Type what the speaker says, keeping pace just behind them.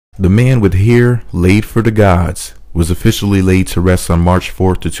The man with hair laid for the gods was officially laid to rest on March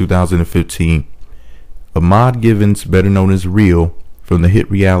 4th of 2015. Ahmad Givens, better known as Racquel, from the hit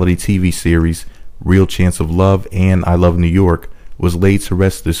reality TV series Real Chance of Love and I Love New York, was laid to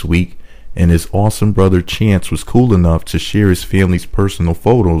rest this week, and his awesome brother Chance was cool enough to share his family's personal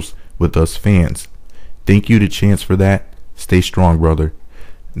photos with us fans. Thank you to Chance for that. Stay strong, brother.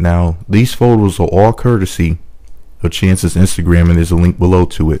 Now, these photos are all courtesy of Chance's Instagram, and there's a link below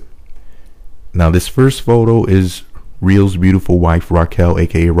to it. Now, this first photo is Racquel's beautiful wife, Racquel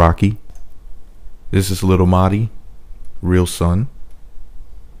AKA Rocky. This is Little Mahdi, Racquel's son.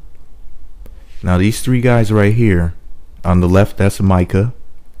 Now, these three guys right here, on the left that's Micah,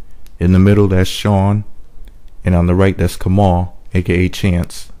 in the middle that's Sean, and on the right that's Kamal AKA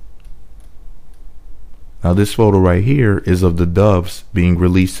Chance. Now, this photo right here is of the doves being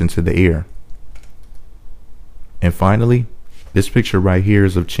released into the air. And finally, this picture right here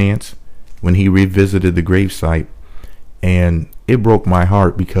is of Chance when he revisited the gravesite, and it broke my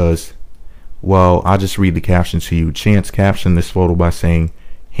heart because, well, I'll just read the caption to you. Chance captioned this photo by saying,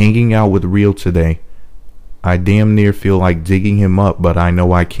 "Hanging out with Racquel today. I damn near feel like digging him up, but I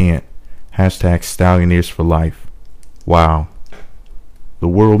know I can't. Hashtag Stallionaires for life." Wow. The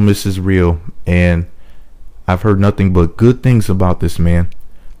world misses Racquel, and I've heard nothing but good things about this man.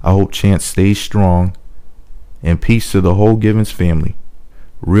 I hope Chance stays strong, and peace to the whole Givens family.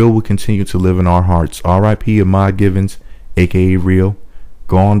 Racquel will continue to live in our hearts. R.I.P. Ahmad Givens, aka Racquel,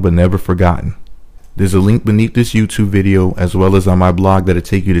 gone but never forgotten. There's a link beneath this YouTube video, as well as on my blog, that'll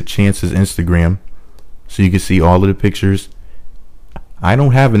take you to Chance's Instagram, so you can see all of the pictures. I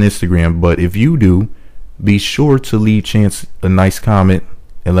don't have an Instagram, but if you do, be sure to leave Chance a nice comment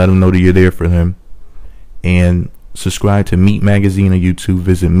and let him know that you're there for him. And subscribe to Meat Magazine on YouTube.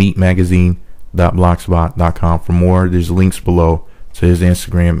 Visit meatmagazine.blogspot.com for more. There's links below to his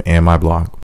Instagram and my blog.